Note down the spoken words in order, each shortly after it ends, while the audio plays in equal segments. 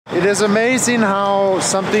It is amazing how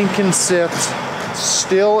something can sit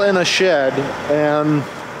still in a shed and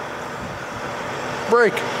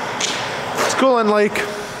break. It's cooling leak.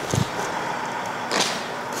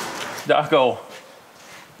 Doggo,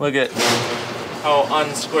 look at how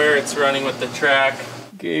unsquare it's running with the track.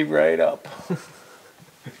 Gave right up.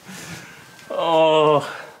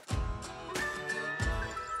 Oh.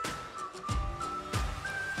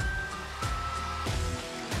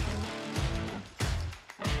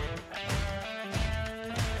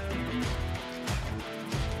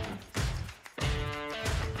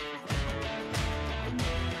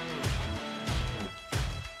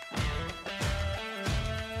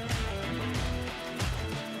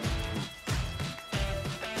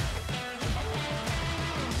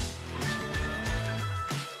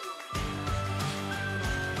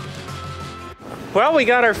 Well, we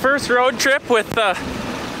got our first road trip with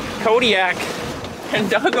Kodiak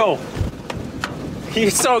and Duggo. You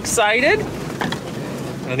so excited?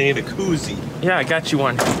 I need a koozie. Yeah, I got you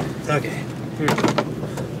one. Okay. Here.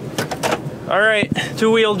 All right,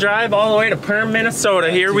 two-wheel drive all the way to Perm,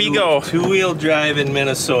 Minnesota. Here we go. Two-wheel drive in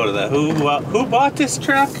Minnesota. Who bought this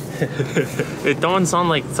truck? It don't sound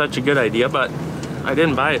like such a good idea, but I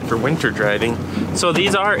didn't buy it for winter driving. So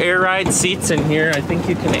these are air ride seats in here. I think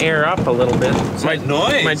you can air up a little bit.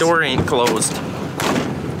 My door ain't closed.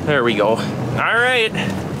 There we go. All right,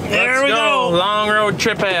 there we go. Long road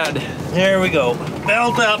trip ahead. There we go.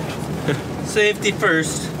 Belt up. Safety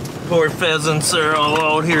first. Poor pheasants are all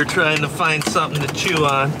out here trying to find something to chew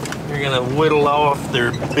on. They're gonna whittle off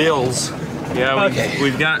their bills. Yeah,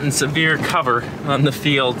 we've gotten severe cover on the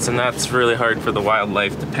fields, and that's really hard for the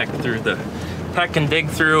wildlife to peck and dig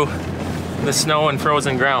through the snow and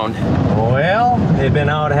frozen ground. Well, they've been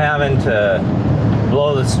out having to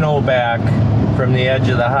blow the snow back from the edge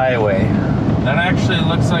of the highway. That actually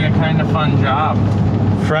looks like a kind of fun job.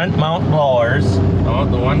 Front mount blowers. Oh,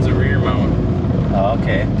 the one's a rear mount.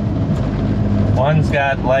 Okay. One's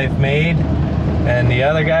got life made, and the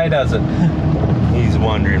other guy doesn't. He's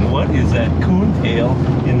wondering, what is that coontail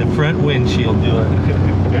in the front windshield doing?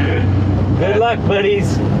 Good luck,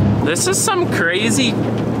 buddies. This is some crazy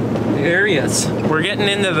areas. We're getting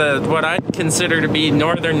into what I'd consider to be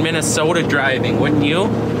northern Minnesota driving, wouldn't you?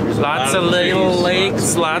 There's lots of little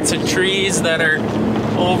lakes, lots of trees that are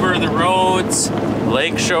over the roads,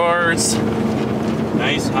 lake shores.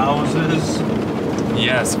 Nice houses.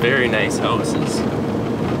 Yes, very nice houses.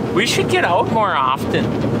 We should get out more often.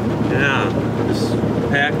 Yeah, just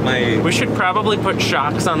pack my... We should probably put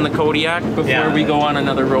shocks on the Kodiak before we go on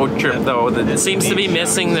another road trip, though. It seems to be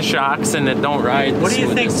missing the shocks and it don't ride. What do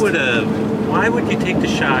you think why would you take the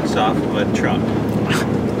shocks off of a truck?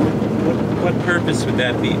 What purpose would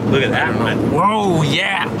that be? Look at that one. Whoa,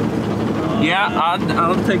 yeah. Yeah,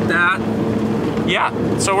 I'll take that. Yeah,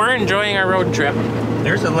 so we're enjoying our road trip.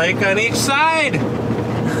 There's a lake on each side.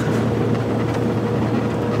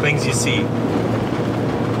 Things you see.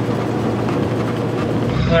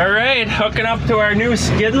 All right, hooking up to our new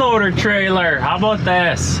skid loader trailer. How about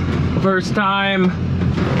this? First time.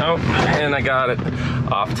 Oh, and I got it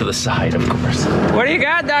off to the side, of course. What do you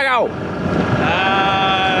got, Duggo?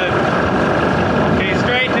 Can you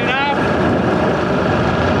straighten it up?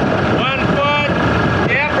 1 foot.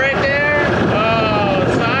 Yep, right there. Oh,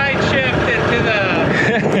 side shifted to the...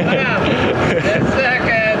 This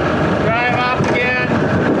second. Drive up again.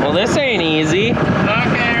 Well, this ain't easy. Okay,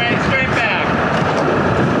 right, straight back.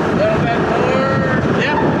 A little bit more.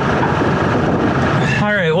 Yep.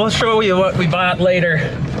 All right, we'll show you what we bought later.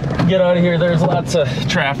 Get out of here. There's lots of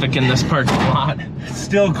traffic in this parking lot. It's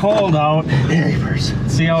still cold out.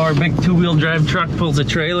 See how our big two-wheel drive truck pulls a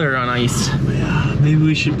trailer on ice. Yeah, maybe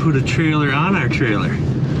we should put a trailer on our trailer.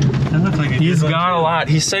 That looks like He's got a lot.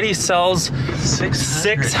 He said he sells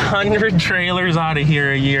 600 trailers out of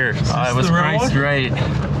here a year. I was priced right.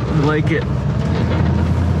 I like it.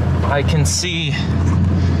 I can see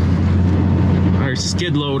our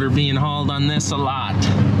skid loader being hauled on this a lot.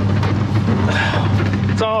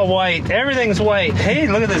 It's all white. Everything's white. Hey,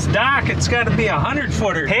 look at this dock. It's got to be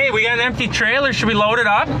 100-footer. Hey, we got an empty trailer. Should we load it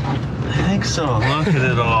up? I think so. Look at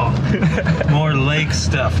it all. More lake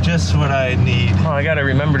stuff. Just what I need. Oh, I got to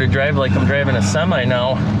remember to drive like I'm driving a semi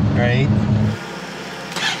now. Right?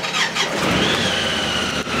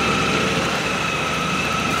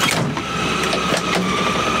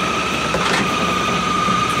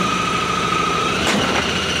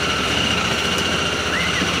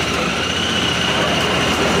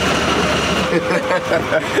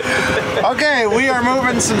 Okay, we are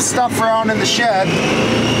moving some stuff around in the shed.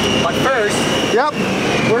 But first, yep,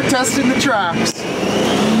 we're testing the tracks.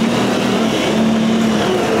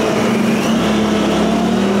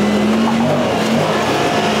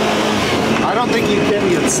 think you can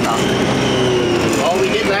get stuck. Oh, we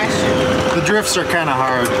did last year. The drifts are kind of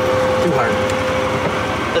hard. Too hard.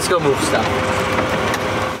 Let's go move stuff.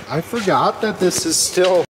 I forgot that this is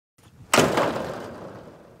still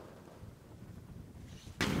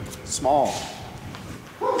small.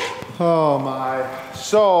 Oh my.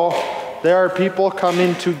 So there are people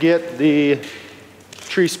coming to get the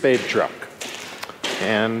tree spade truck,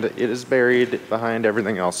 and it is buried behind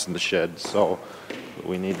everything else in the shed, so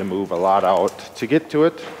we need to move a lot out to get to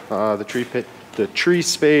it. The tree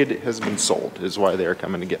spade has been sold, is why they are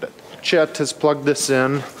coming to get it. Chet has plugged this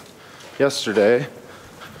in yesterday,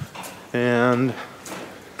 and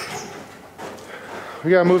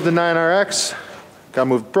we gotta move the 9RX, gotta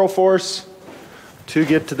move the Pro Force to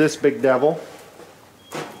get to this big devil,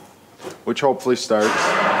 which hopefully starts.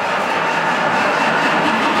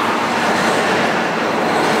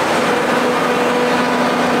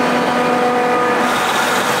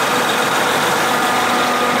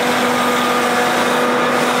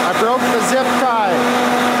 Zip tie,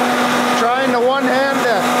 trying to one-hand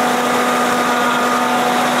it.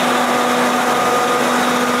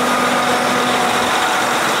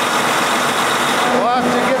 We'll have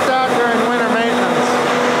to get that during winter maintenance.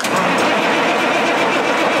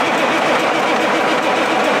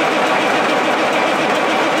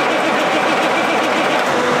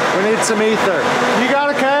 We need some ether. You got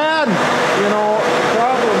a can? You know, the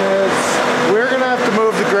problem is we're gonna have to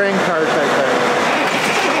move the grain cart, I think.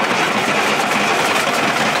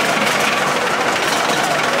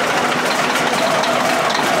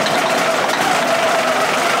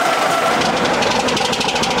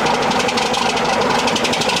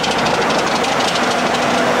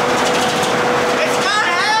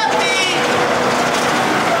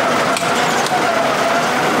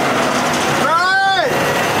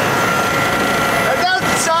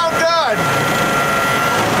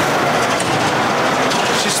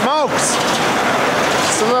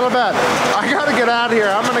 Just a little bit. I gotta get out of here.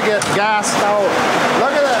 I'm gonna get gassed out.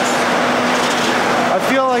 Look at this. I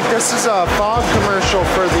feel like this is a fog commercial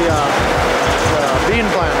for the bean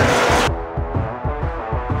planter.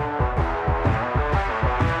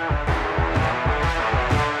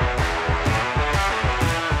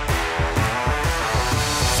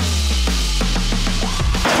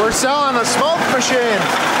 We're selling a smoke machine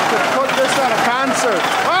to put this at a concert.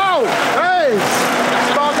 Oh, hey,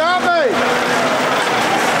 it's about that big.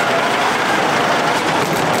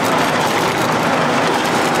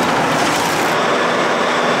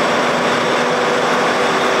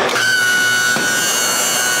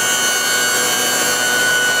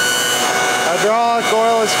 Hydraulic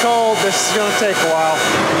oil is cold. This is going to take a while.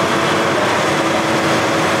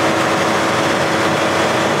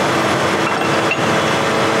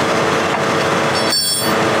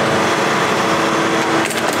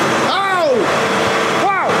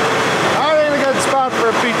 For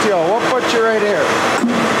a PTO. We'll put you right here.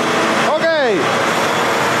 Okay.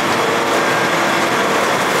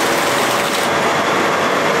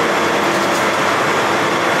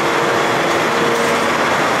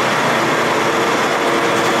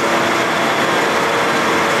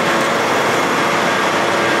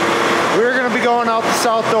 We're going to be going out the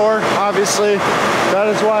south door, obviously. That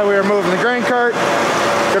is why we are moving the grain cart.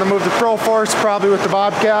 Going to move the Pro Force, probably with the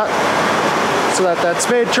Bobcat, so that that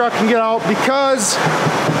spade truck can get out, because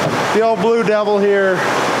the old Blue Devil here,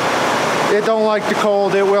 it don't like the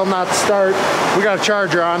cold. It will not start. We got a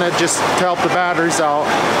charger on it just to help the batteries out.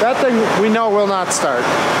 That thing we know will not start.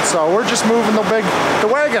 So we're just moving the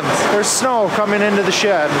wagons. There's snow coming into the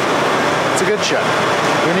shed. It's a good shed.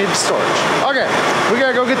 We need storage. Okay, we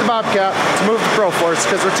gotta go get the Bobcat to move the Pro Force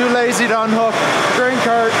because we're too lazy to unhook the grain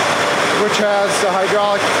cart, which has a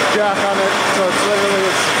hydraulic jack on it. So it's literally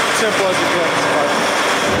as simple as it gets.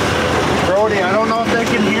 Brody, I don't know if they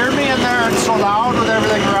can hear me in there. It's so loud with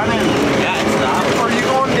everything running. Yeah, it's loud. Are you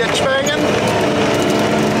going ditch banging?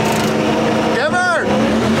 Giver!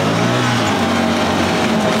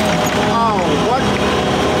 Oh, what?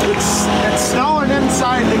 It's snowing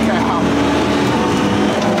inside the cab.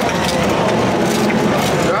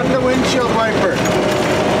 Run the windshield wiper.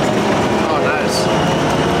 Oh, nice.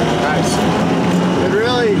 Nice. It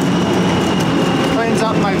really cleans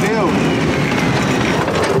up my view.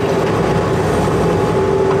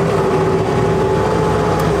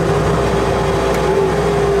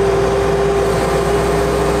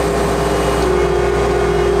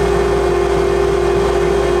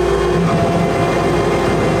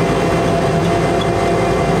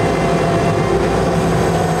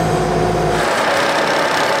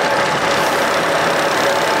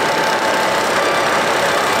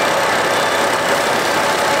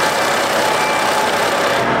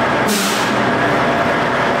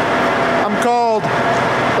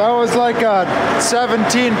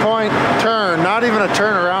 17-point turn, not even a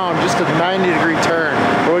turn around, just a 90-degree turn.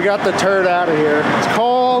 But we got the turd out of here. It's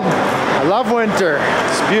cold. I love winter.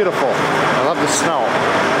 It's beautiful. I love the snow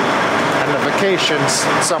and the vacations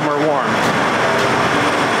somewhere warm.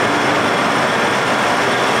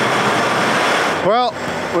 Well,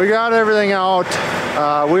 we got everything out.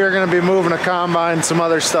 We are going to be moving a combine, some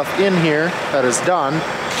other stuff in here that is done.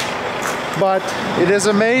 But it is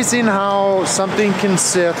amazing how something can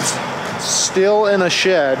sit still in a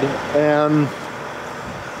shed and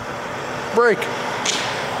break.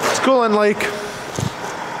 It's a coolant leak.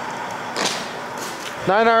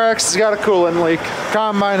 9RX has got a coolant leak.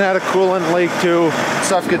 Combine had a coolant leak too.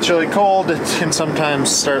 Stuff gets really cold. It can sometimes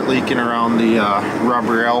start leaking around the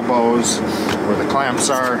rubber elbows where the clamps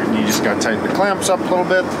are, and you just got to tighten the clamps up a little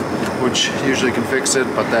bit, which usually can fix it.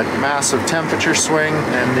 But that massive temperature swing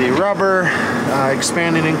and the rubber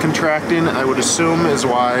expanding and contracting, I would assume, is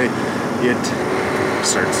why it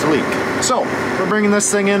starts to leak. So we're bringing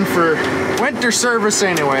this thing in for winter service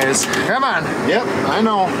anyways. Come on. Yep, I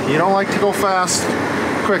know you don't like to go fast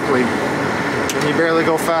quickly, and you barely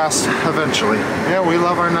go fast eventually. Yeah, we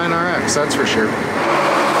love our 9RX, that's for sure.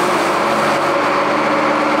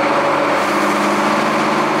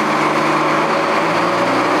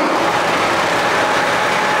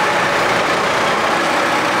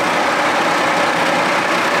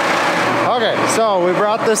 Okay, so we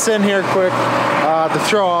brought this in here quick. The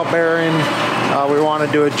throwout bearing, we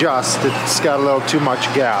wanted to adjust. It's got a little too much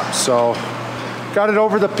gap, so got it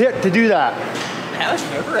over the pit to do that. That was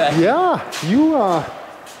nerve-wracking. Yeah, you,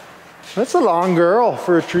 that's a long girl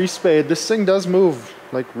for a tree spade. This thing does move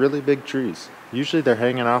like really big trees. Usually they're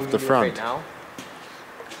hanging off the front. Right now?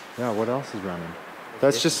 Yeah, what else is running?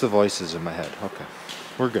 That's just the voices in my head. Okay,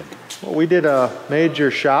 we're good. Well, we did a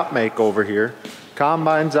major shop makeover here.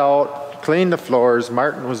 Combine's out, cleaned the floors.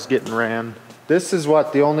 Martin was getting ran. This is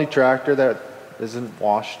what, the only tractor that isn't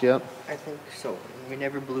washed yet? I think so. We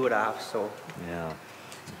never blew it off, so Yeah.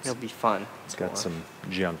 it'll be fun. It's got some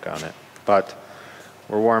junk on it, but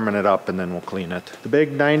we're warming it up and then we'll clean it. The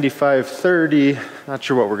big 9530, not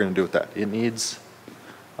sure what we're gonna do with that. It needs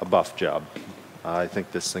a buff job. I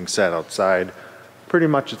think this thing sat outside pretty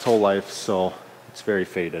much its whole life, so it's very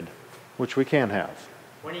faded, which we can have.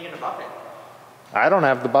 When are you gonna buff it? I don't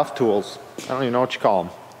have the buff tools. I don't even know what you call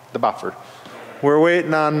them. The buffer. We're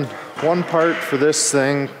waiting on one part for this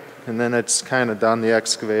thing, and then it's kind of done, the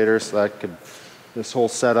excavator, so that could, this whole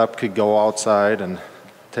setup could go outside and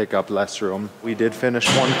take up less room. We did finish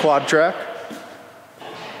one quad track.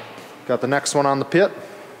 Got the next one on the pit.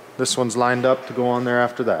 This one's lined up to go on there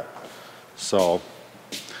after that. So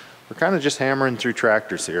we're kind of just hammering through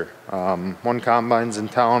tractors here. One combine's in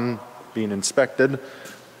town being inspected.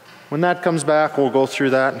 When that comes back, we'll go through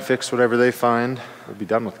that and fix whatever they find. We'll be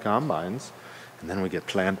done with combines, and then we get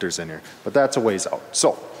planters in here. But that's a ways out.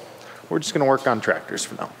 So we're just gonna work on tractors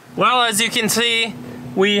for now. Well, as you can see,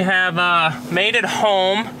 we have made it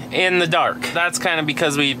home in the dark. That's kind of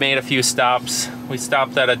because we made a few stops. We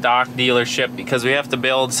stopped at a dock dealership because we have to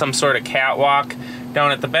build some sort of catwalk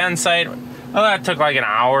down at the bend site. Well, that took like an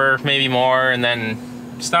hour, maybe more, and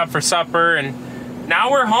then stopped for supper, and now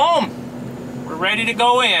we're home. We're ready to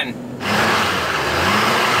go in.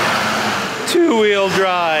 Two-wheel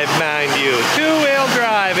drive, mind you. Two-wheel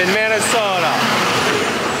drive in Minnesota.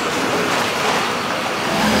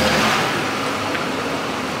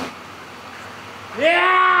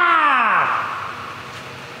 Yeah!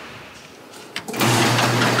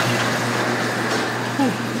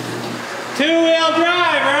 Two-wheel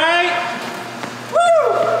drive, right?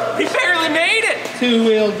 Woo! We barely made it.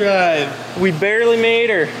 Two-wheel drive. We barely made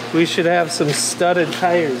her. We should have some studded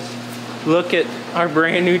tires. Look at our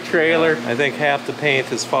brand new trailer. I think half the paint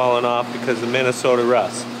has fallen off because of Minnesota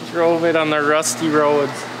rust. Drove it on the rusty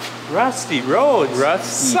roads. Rusty roads?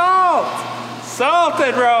 Rusty. Salt!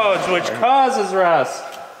 Salted roads, which causes rust.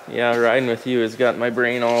 Yeah, riding with you has got my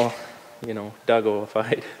brain all, you know,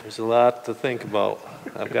 Duggo-ified. There's a lot to think about.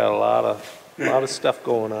 I've got a lot of stuff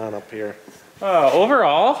going on up here.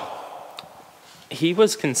 Overall, he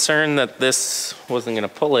was concerned that this wasn't going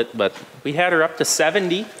to pull it, but we had her up to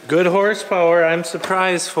 70. Good horsepower. I'm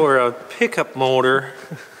surprised for a pickup motor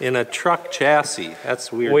in a truck chassis.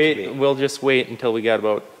 That's weird to me. We'll just wait until we got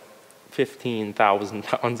about 15,000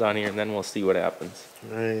 pounds on here, and then we'll see what happens.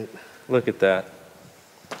 Right. Look at that.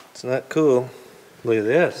 It's not cool. Look at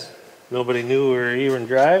this. Nobody knew we were even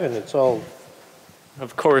driving. It's all...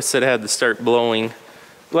 Of course, it had to start blowing.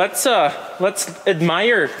 Let's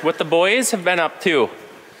admire what the boys have been up to.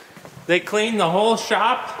 They cleaned the whole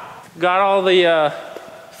shop, got all the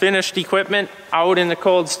finished equipment out in the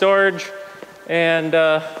cold storage, and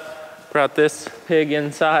Brought this pig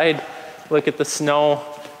inside. Look at the snow.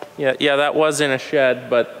 Yeah, that was in a shed,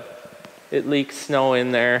 but it leaks snow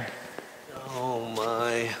in there. Oh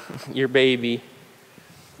my. Your baby.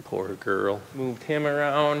 Poor girl. Moved him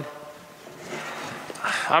around.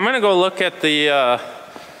 I'm gonna go look at the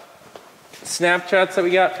Snapchats that we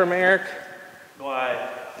got from Eric. Why?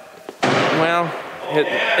 Well,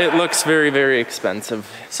 it looks very, very expensive.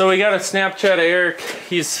 So we got a Snapchat of Eric.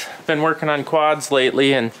 He's been working on quads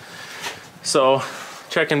lately, and so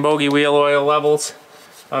checking bogey wheel oil levels.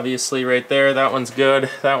 Obviously right there, that one's good.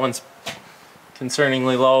 That one's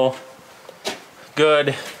concerningly low.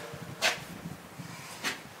 Good.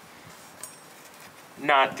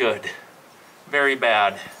 Not good. Very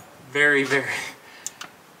bad. Very, very,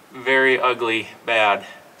 very ugly bad.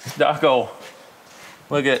 Doggo,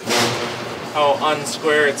 look at how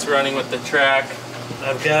unsquare it's running with the track.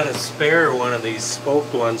 I've got a spare one of these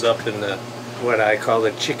spoked ones up in the, what I call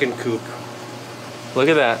the chicken coop. Look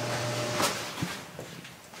at that.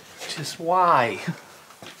 Just why?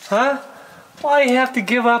 Huh? Why you have to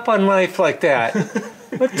give up on life like that?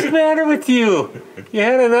 What's the matter with you? You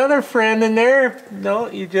had another friend in there. No,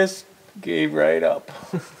 you just gave right up.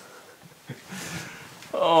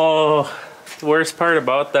 Oh, the worst part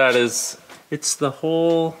about that is it's the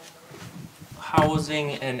whole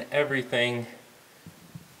housing and everything.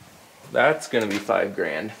 That's gonna be $5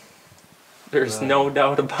 grand. There's no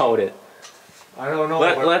doubt about it. I don't know.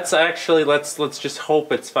 Let's just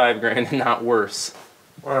hope it's $5 grand and not worse.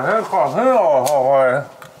 I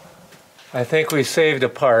think we saved a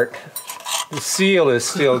part. The seal is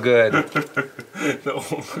still good.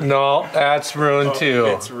 No, that's ruined too.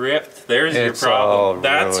 It's ripped. There's your It's problem. all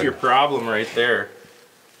That's ruined. your problem right there.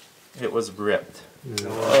 It was ripped.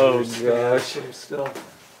 Oh gosh, I'm still.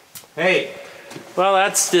 Hey. Well,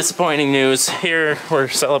 that's disappointing news. Here we're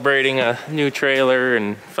celebrating a new trailer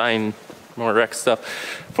and find more wreck stuff.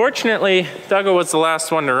 Fortunately, Duggo was the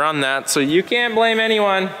last one to run that, so you can't blame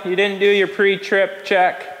anyone. You didn't do your pre-trip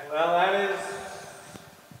check. Well, that is,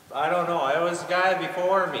 I don't know. I was the guy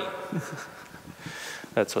before me.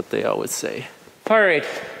 That's what they always say. All right,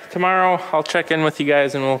 tomorrow I'll check in with you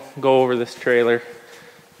guys and we'll go over this trailer.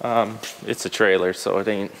 It's a trailer, so it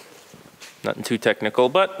ain't nothing too technical,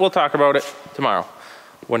 but we'll talk about it tomorrow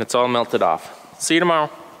when it's all melted off. See you tomorrow.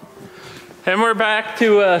 And we're back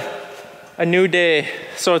to a new day.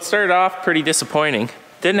 So it started off pretty disappointing.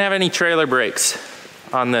 Didn't have any trailer brakes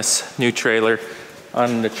on this new trailer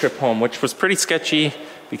on the trip home, which was pretty sketchy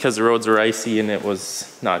because the roads were icy and it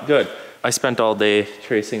was not good. I spent all day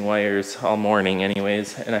tracing wires, all morning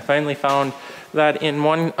anyways, and I finally found that in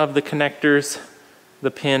one of the connectors, the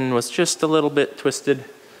pin was just a little bit twisted.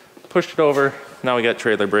 Pushed it over, now we got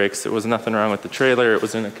trailer brakes. There was nothing wrong with the trailer, it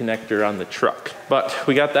was in a connector on the truck. But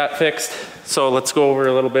we got that fixed, so let's go over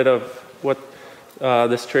a little bit of what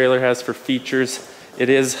this trailer has for features. It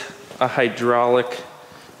is a hydraulic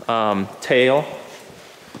tail,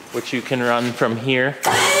 which you can run from here.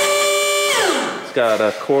 It's got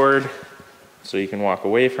a cord, so you can walk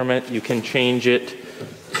away from it. You can change it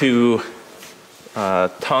to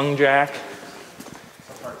tongue jack,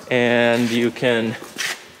 and you can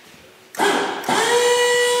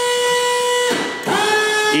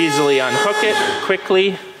easily unhook it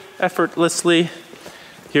quickly, effortlessly.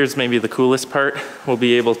 Here's maybe the coolest part. We'll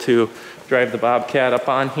be able to drive the Bobcat up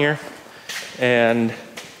on here and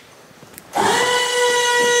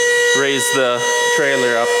raise the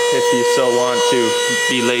trailer up if you so want to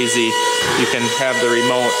be lazy. You can have the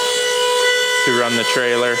remote to run the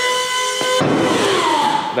trailer.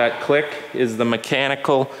 That click is the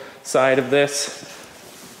mechanical side of this.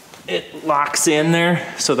 It locks in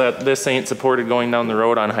there so that this ain't supported going down the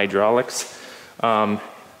road on hydraulics.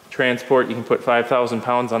 Transport, you can put 5,000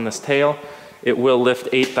 pounds on this tail. It will lift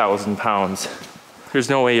 8,000 pounds. There's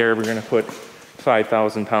no way you're ever gonna put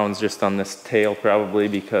 5,000 pounds just on this tail probably,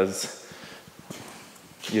 because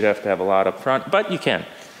you'd have to have a lot up front, but you can.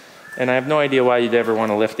 And I have no idea why you'd ever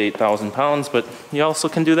wanna lift 8,000 pounds, but you also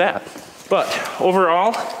can do that. But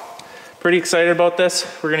overall, pretty excited about this.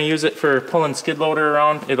 We're gonna use it for pulling skid loader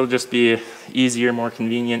around. It'll just be easier, more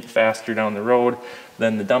convenient, faster down the road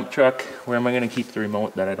than the dump truck. Where am I gonna keep the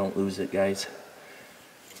remote that I don't lose it, guys?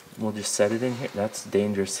 We'll just set it in here. That's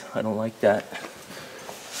dangerous. I don't like that.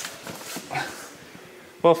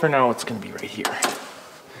 Well, for now, it's gonna be right here,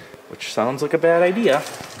 which sounds like a bad idea.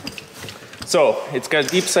 So it's got a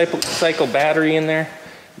deep cycle battery in there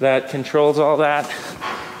that controls all that.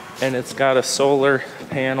 And it's got a solar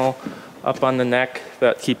panel up on the neck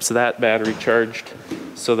that keeps that battery charged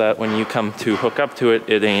so that when you come to hook up to it,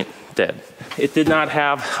 it ain't dead. It did not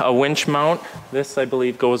have a winch mount. This, I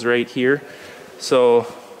believe, goes right here. So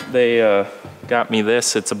they got me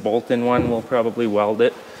this. It's a bolt-in one. We'll probably weld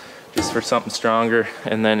it just for something stronger.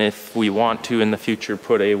 And then if we want to in the future,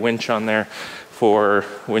 put a winch on there for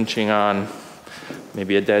winching on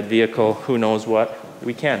maybe a dead vehicle, who knows what,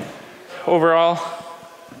 we can. Overall,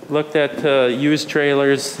 looked at used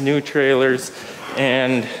trailers, new trailers,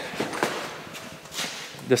 and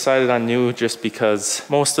decided on new just because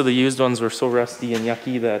most of the used ones were so rusty and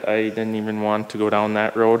yucky that I didn't even want to go down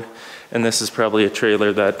that road. And this is probably a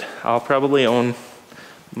trailer that I'll probably own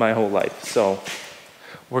my whole life. So,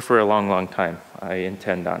 or for a long, long time, I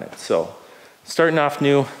intend on it. So, starting off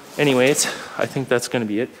new. Anyways, I think that's gonna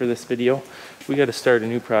be it for this video. We gotta start a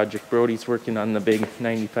new project. Brody's working on the big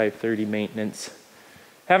 9530 maintenance.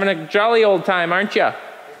 Having a jolly old time, aren't ya?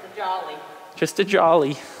 Just a jolly. Just a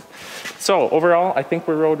jolly. So overall, I think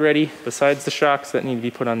we're road ready, besides the shocks that need to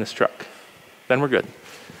be put on this truck. Then we're good.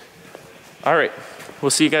 All right,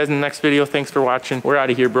 we'll see you guys in the next video. Thanks for watching. We're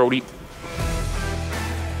out of here, Brody.